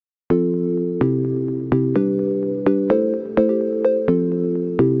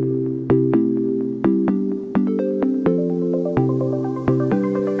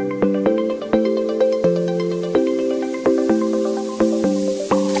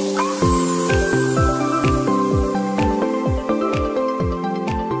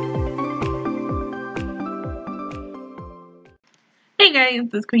guys,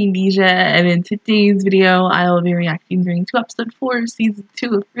 this is Queendija, and in today's video, I will be reacting to episode 4, season 2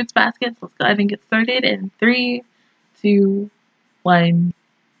 of W Vazquez. Let's go ahead and get started in 3, 2, 1,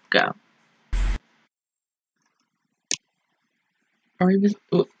 go. Are we just...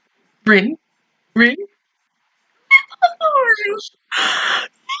 Oh, ring? Ring?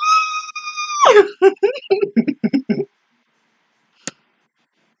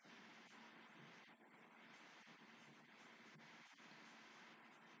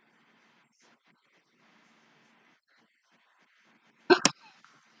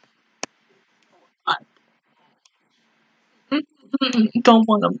 Don't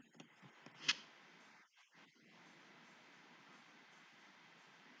want them.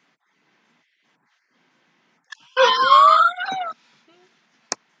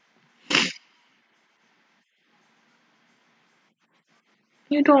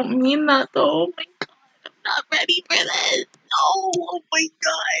 You don't mean that though. Oh my god, I'm not ready for this. No, oh my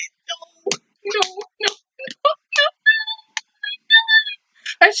god, no, no.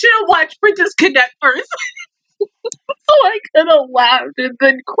 I should have watched for Disconnect first. So I could have laughed and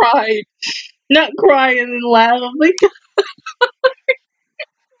then cried. Not cry and then laugh. I'm like, oh,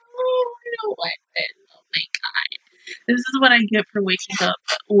 I don't like this. Oh my god. This is what I get for waking up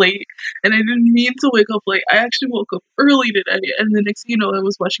late. And I didn't mean to wake up late. I actually woke up early today. And the next thing you know, I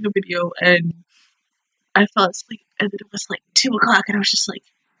was watching a video and I fell asleep. And then it was like 2 o'clock and I was just like,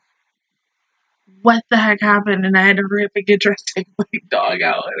 what the heck happened? And I had to hurry up and get dressed and take my dog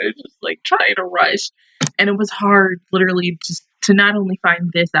out. And I was just like trying to rush. And it was hard, literally, just to not only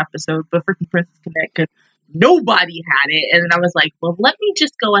find this episode, but freaking Princess Connect, because nobody had it. And then I was like, well, let me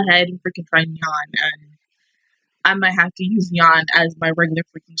just go ahead and freaking find Yan. And I might have to use Yan as my regular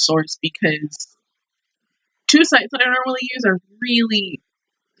freaking source, because 2 sites that I normally use are really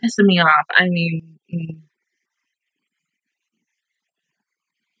pissing me off. I mean...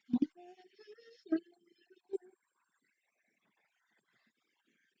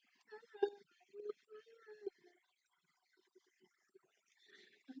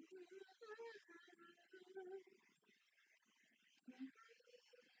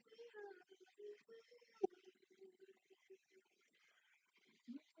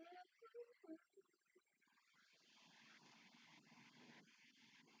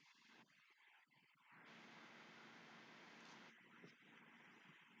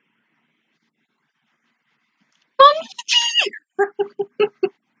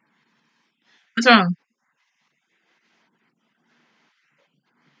 What's wrong?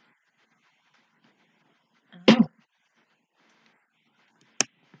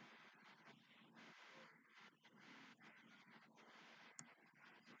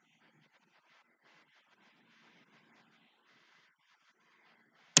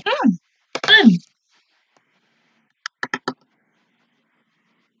 Oh. Good.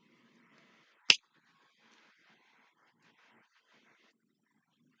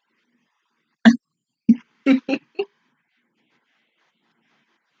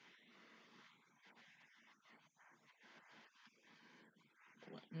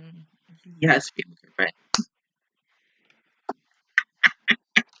 Yes, people can right.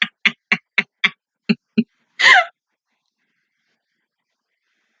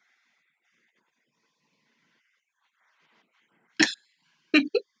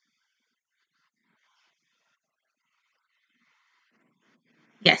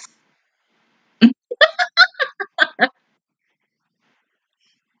 Yes.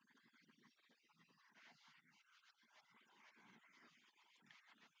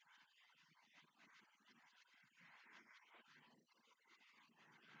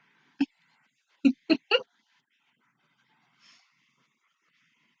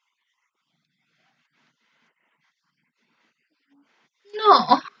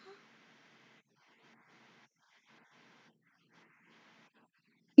 No.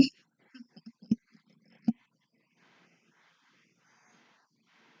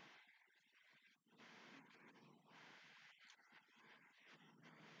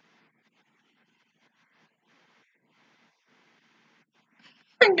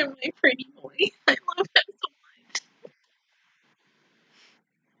 Look at my pretty boy. I love him so much.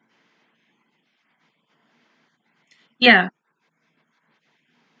 Yeah.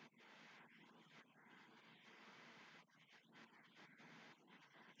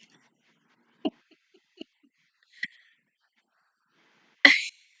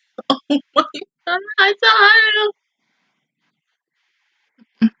 Oh my god, I thought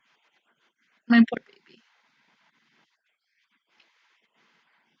my poor baby.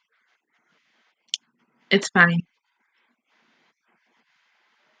 It's fine.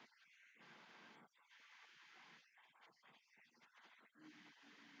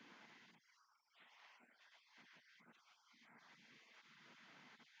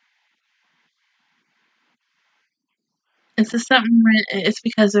 It's a something. It's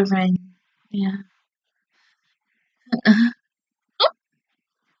because of rain. Yeah.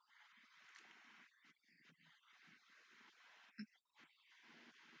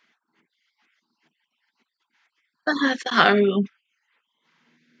 That's Haru.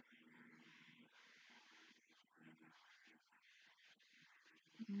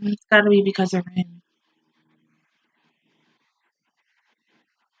 It's got to be because of rain.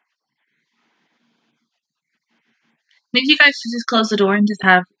 Maybe you guys should just close the door and just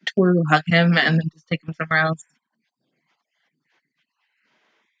have Toru hug him and then just take him somewhere else.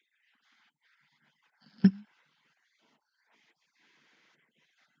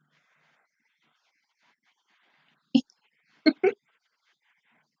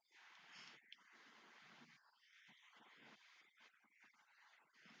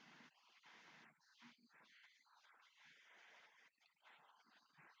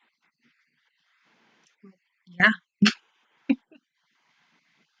 Yeah.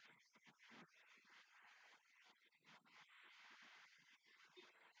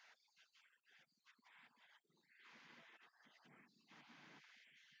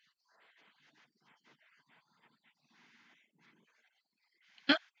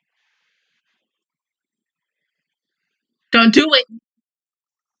 Don't do it.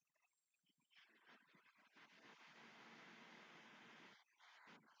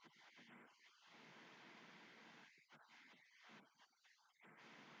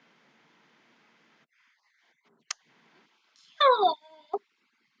 Oh.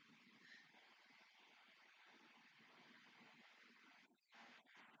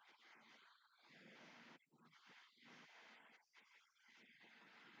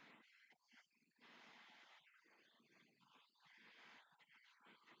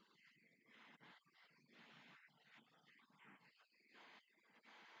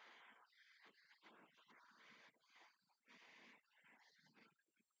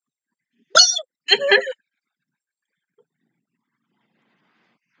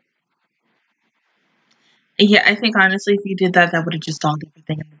 Yeah, I think honestly, if you did that, that would have just solved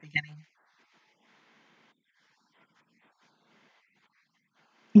everything in the beginning.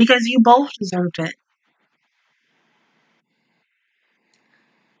 Because you both deserved it.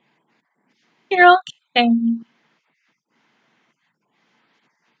 You're okay.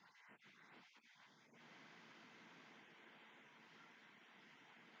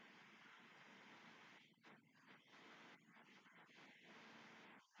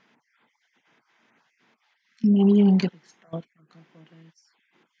 Maybe you can get expelled for a couple of days.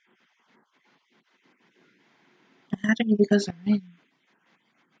 It had to be because of rain.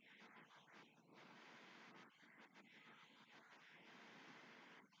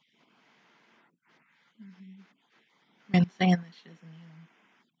 I'm saying this shit isn't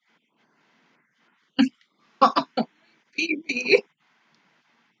you. Baby.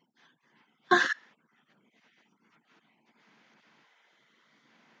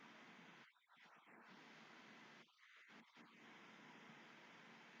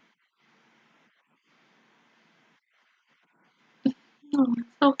 No,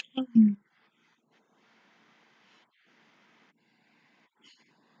 it's okay.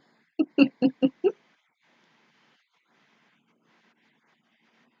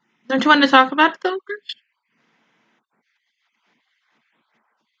 Don't you want to talk about it though first?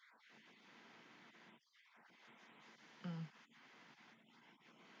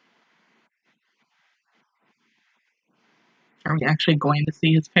 Are we actually going to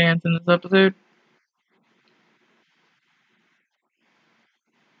see his parents in this episode?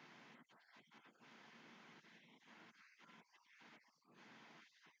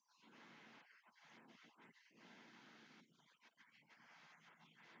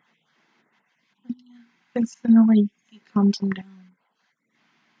 It's in a way he calms him down.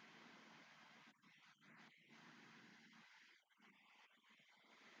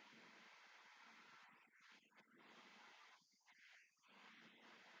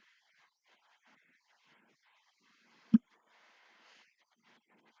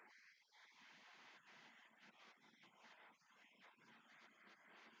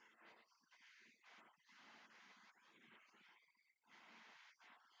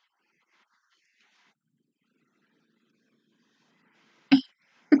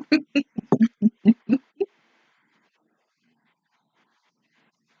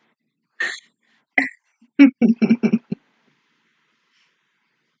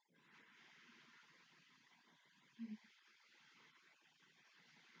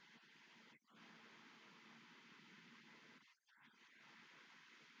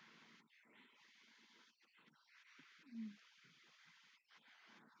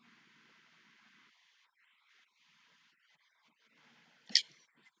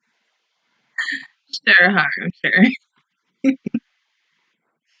 Sure, I'm sure.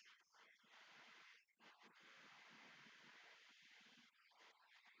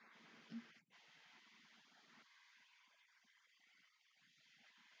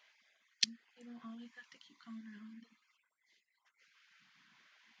 You don't always have to keep going around.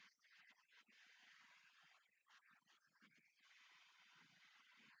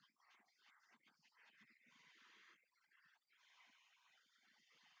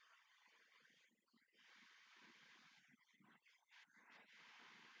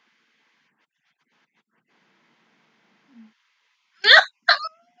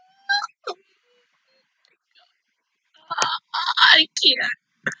 I can't.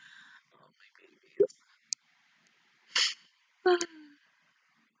 Oh my babies.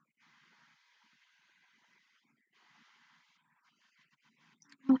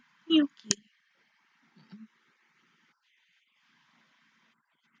 Yuki.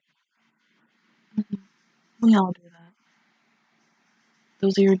 We all do that.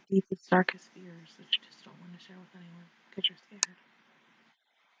 Those are your deepest, darkest fears that you just don't want to share with anyone because you're scared.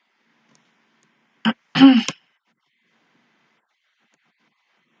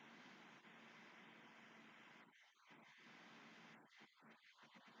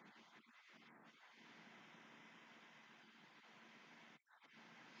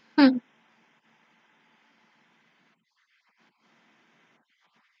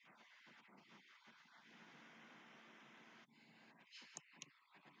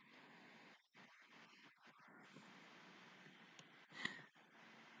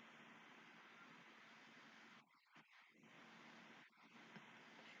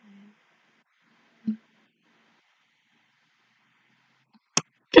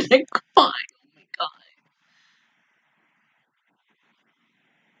 Like, fine. Oh my god.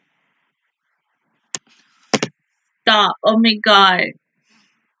 Stop. Oh my god.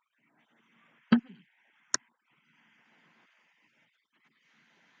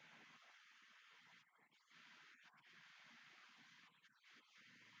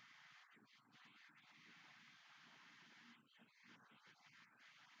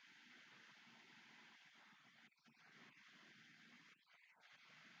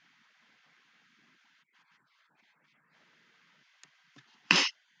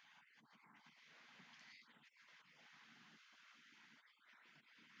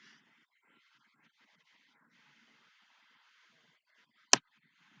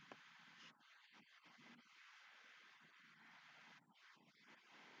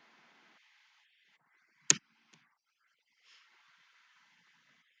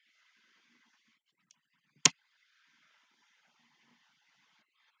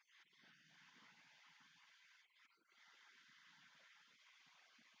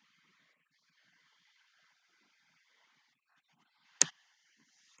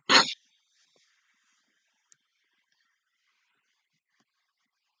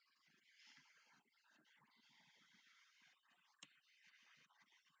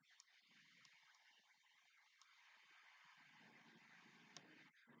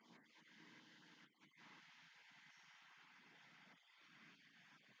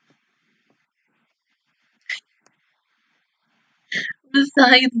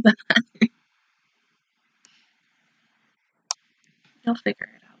 Besides that, you'll figure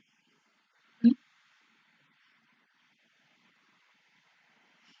it out. Hmm?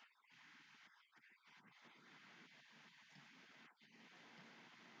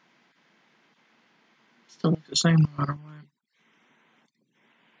 Still look the same no matter what.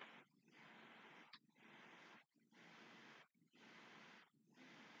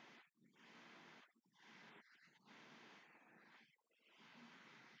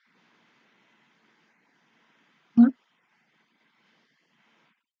 Hmm?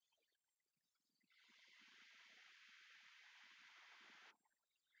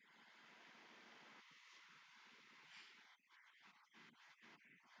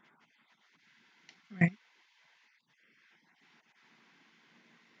 Right.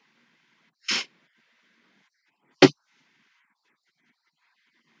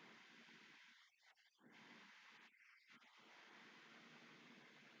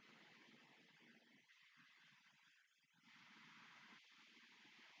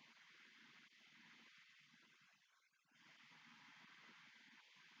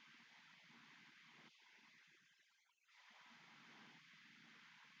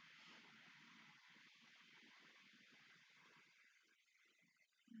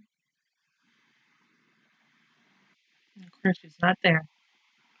 Of course, she's not there.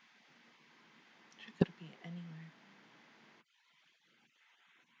 She could be anywhere.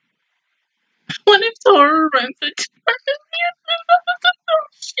 What if Tora runs into her? Oh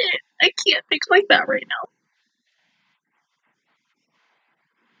shit. I can't think like that right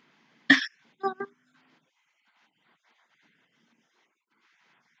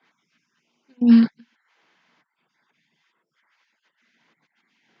now.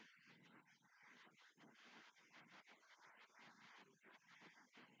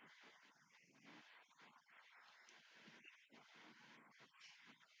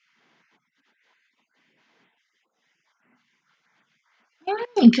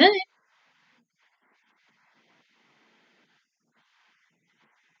 Mm, good.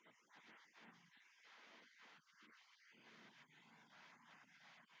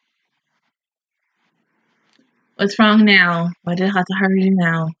 What's wrong now? Why did I have to hurry you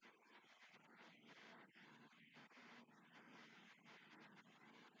now?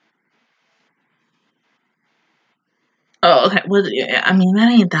 Oh, okay. Well, yeah, I mean,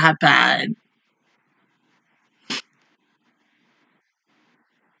 that ain't that bad.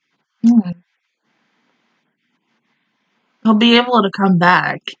 Hmm. He'll be able to come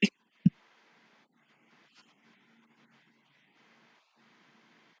back.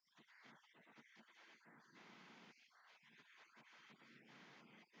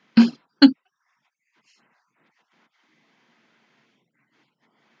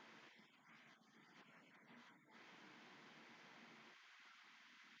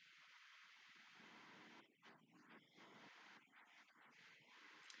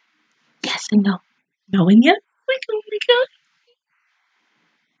 Yes and no. No and yes. Like, oh my god.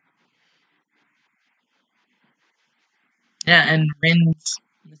 Yeah, and Rin's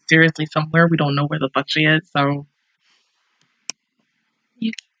mysteriously somewhere. We don't know where the fuck she is, so.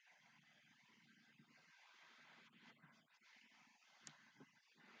 You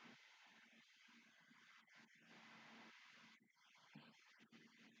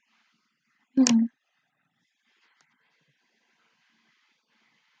do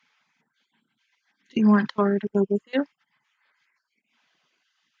you want Tora to go with you?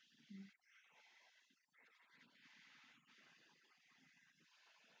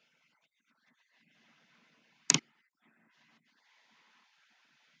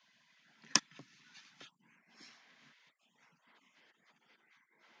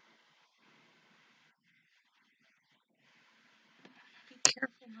 Be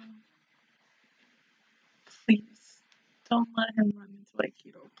careful now. Please. Don't let him run into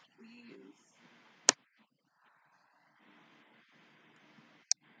Aikido, please.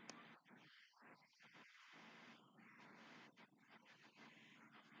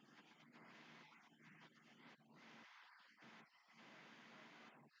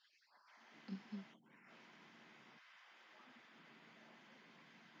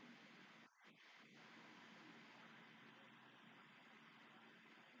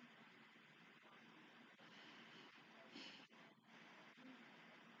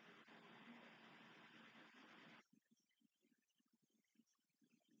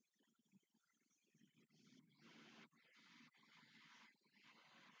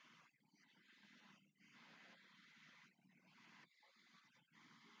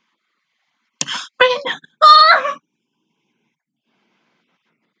 Rin! Ah!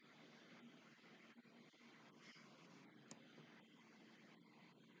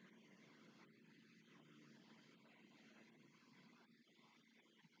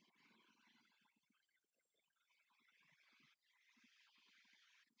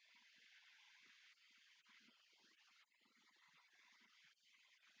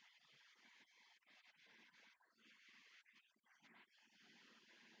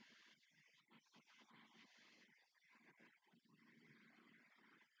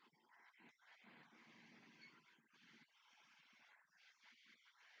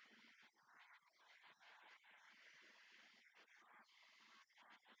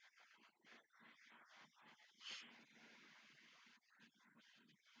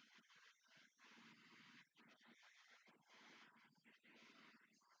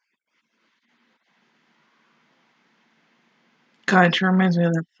 God, she reminds me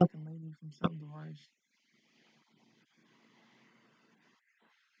of that fucking lady from Seven Dwarfs.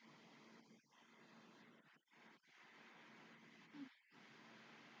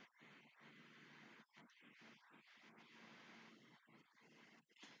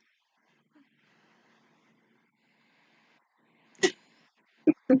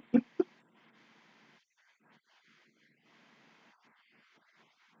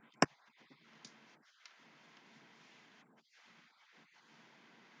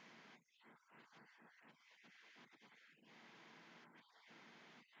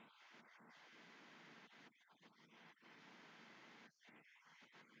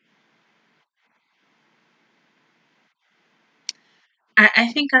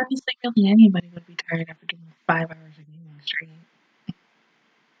 I think honestly, really anybody would be tired after doing 5 hours of gaming straight.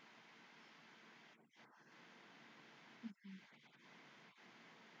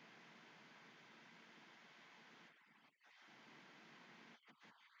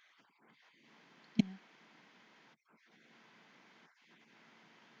 Yeah.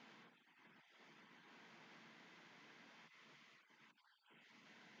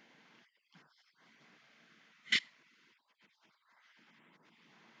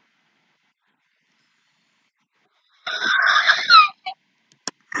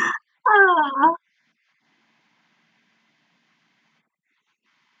 Ah,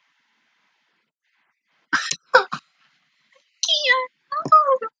 yeah.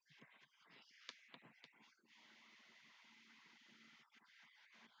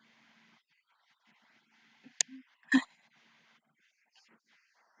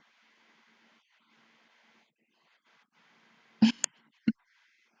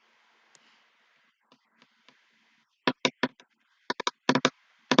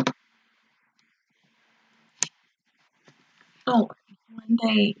 Oh, one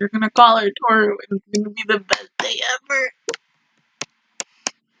day you're gonna call her Toru, and it's gonna be the best day ever.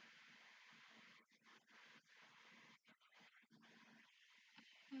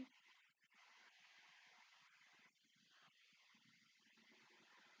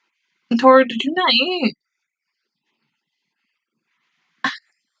 Toru, did you not eat?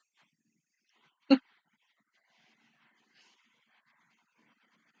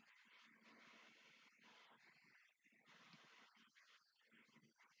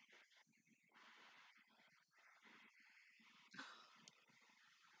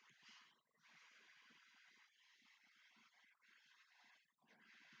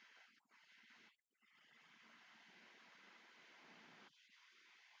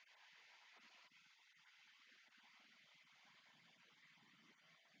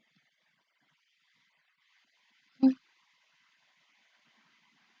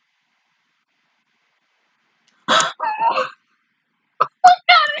 Oh my god, oh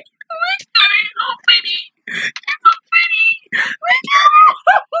my god, it's so pretty. It's so pretty. Look at it.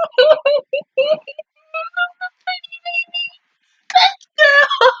 It's so pretty, baby. Let's go.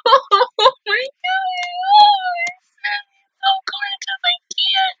 Oh my god. Oh, it's so gorgeous. I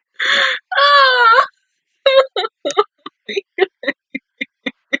can't. Ah.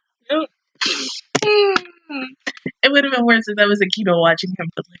 It would have been worse if that was Akito watching him,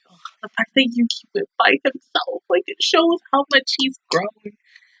 but like, oh, the fact that Yuki went by himself, like, it shows how much he's grown.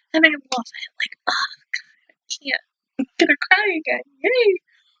 And I love it. Like, oh, I can't. I'm gonna cry again. Yay.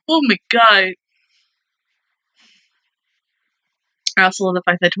 Oh my god. I also love the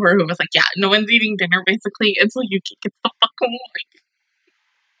fact that Toru was like, yeah, no one's eating dinner basically until Yuki gets the fuck home. Like,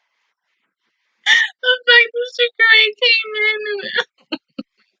 the fact that Shikari came in and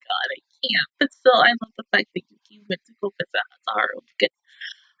god, I can't. But still, I love the fact that Yuki went to go visit Hatsuharu because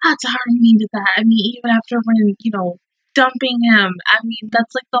Hatsuharu needed that. I mean, even after when, dumping him, I mean,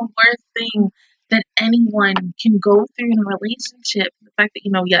 that's like the worst thing that anyone can go through in a relationship. The fact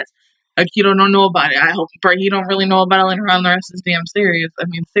that, yes, Akito don't know about it. I hope he don't really know about it later on. The rest is damn serious. I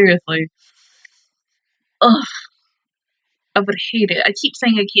mean, seriously. Ugh, I would hate it. I keep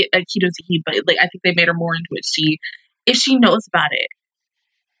saying Akito's a he, but like I think they made her more into it. If she knows about it,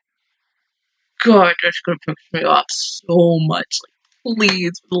 God, that's gonna piss me off so much. Like,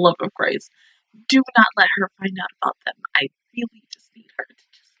 please, for the love of Christ, do not let her find out about them. I really just need her to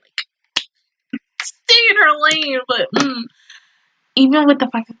just like stay in her lane. But even with the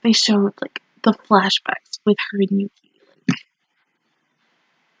fact that they showed like the flashbacks with her and Yuki, like,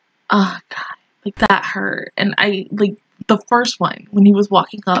 oh god, like that hurt. And I like the first one when he was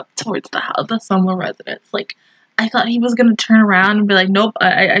walking up towards the summer residence. Like, I thought he was gonna turn around and be like, "Nope,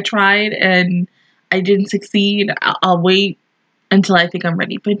 I tried and I didn't succeed. I'll wait until I think I'm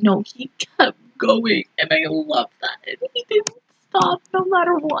ready." But no, he kept going, and I love that. And he didn't stop no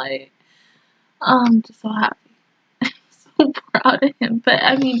matter what. I'm just so happy. So proud of him. But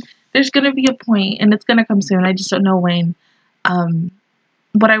I mean, there's gonna be a point, and it's gonna come soon. I just don't know when.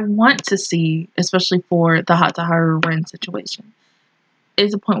 What I want to see, especially for the Hatsuharu Ren situation,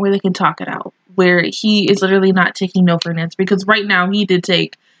 is a point where they can talk it out, where he is literally not taking no for an answer. Because right now he did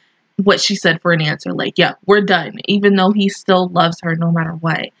take what she said for an answer. Like, yeah, we're done. Even though he still loves her no matter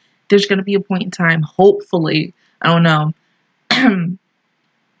what. There's going to be a point in time, hopefully, I don't know,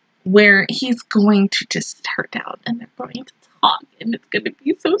 where he's going to just sit her down and they're going to talk, and it's going to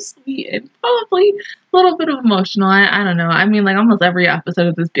be so sweet and probably a little bit of emotional. I don't know. I mean, like, almost every episode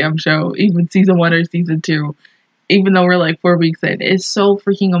of this damn show, even season 1 or season 2, even though we're like 4 weeks in, it's so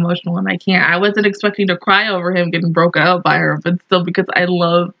freaking emotional, and I wasn't expecting to cry over him getting broken up by her, but still, because I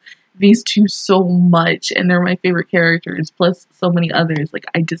love these two so much, and they're my favorite characters, plus so many others. Like,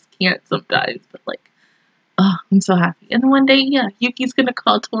 I just can't sometimes, but like, oh, I'm so happy. And one day, yeah, Yuki's gonna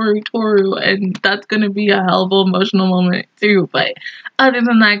call Toru, and that's gonna be a hell of an emotional moment too. But other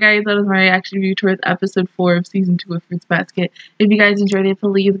than that, guys, that was my reaction review towards episode 4 of season 2 of Fruits Basket. If you guys enjoyed it,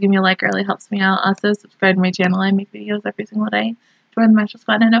 please give me a like. It really helps me out. Also, subscribe to my channel. I make videos every single day. Join the Master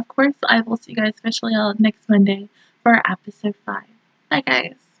Squad, and of course, I will see you guys officially all next Monday for episode 5. Bye,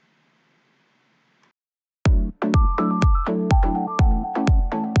 guys.